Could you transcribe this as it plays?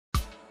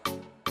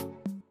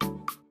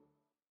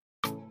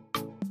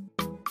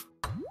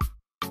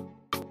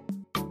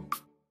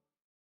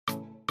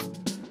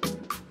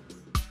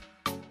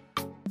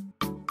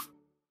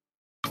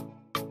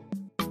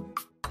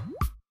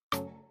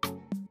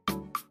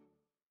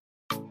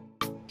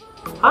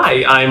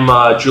Hi,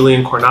 I'm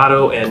Julian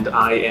Coronado, and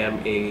I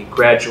am a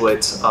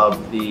graduate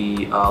of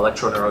the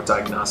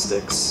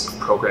Electroneurodiagnostics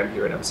program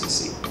here at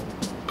MCC.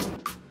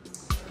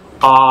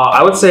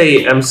 I would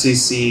say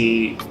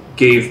MCC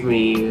gave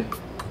me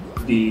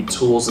the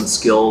tools and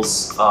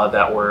skills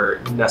that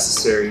were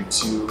necessary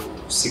to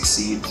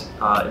succeed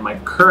in my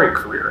current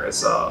career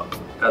as a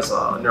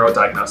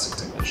neurodiagnostic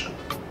technician.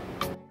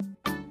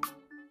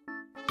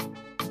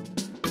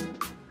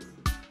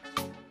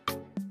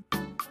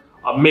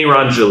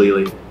 Mehran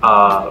Jalili,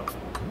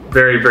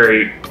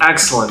 very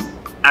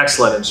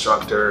excellent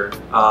instructor,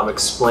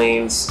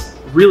 explains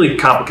really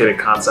complicated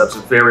concepts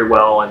very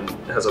well and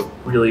has a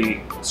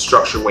really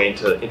structured way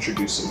into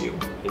introducing you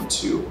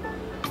into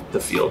the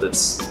field.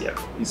 He's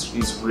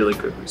a really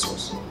good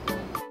resource.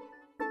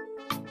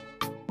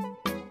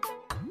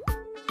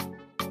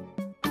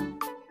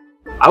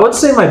 I would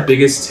say my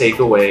biggest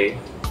takeaway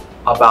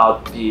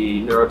about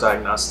the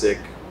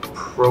neurodiagnostic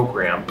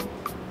program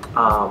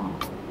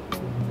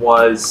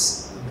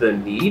was the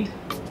need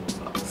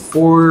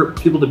for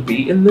people to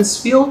be in this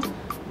field.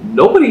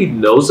 Nobody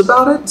knows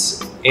about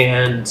it,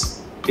 and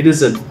it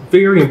is a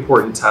very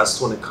important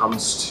test when it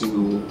comes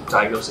to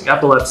diagnosing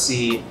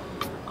epilepsy,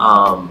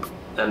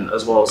 and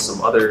as well as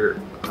some other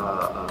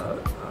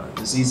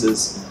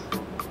diseases.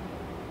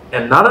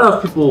 And not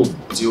enough people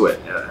do it.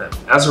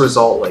 As a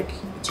result,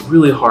 it's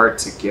really hard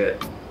to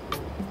get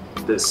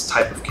this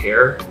type of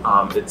care.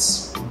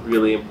 It's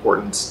really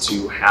important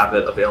to have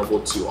it available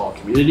to all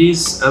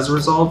communities as a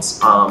result,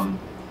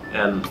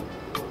 and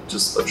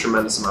just a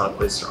tremendous amount of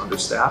places are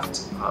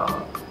understaffed.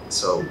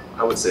 So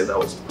I would say that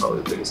was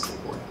probably the biggest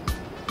takeaway.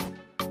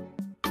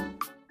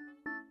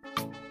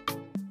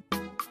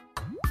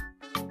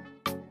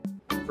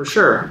 For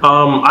sure.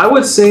 I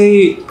would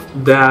say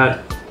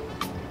that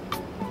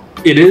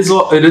it is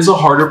a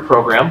harder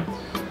program.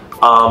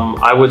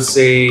 I would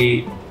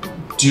say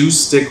do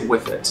stick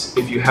with it.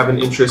 If you have an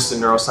interest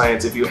in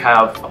neuroscience, if you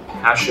have a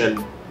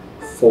passion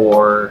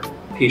for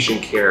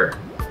patient care,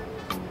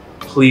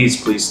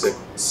 please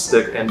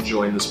stick and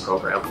join this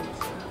program.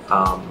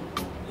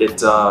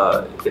 It's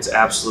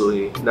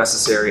absolutely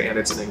necessary, and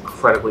it's an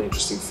incredibly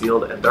interesting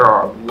field, and there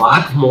are a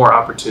lot more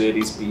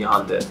opportunities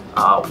beyond it.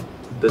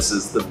 This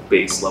is the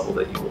base level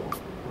that you will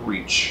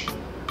reach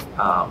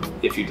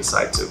if you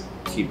decide to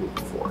keep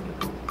moving forward.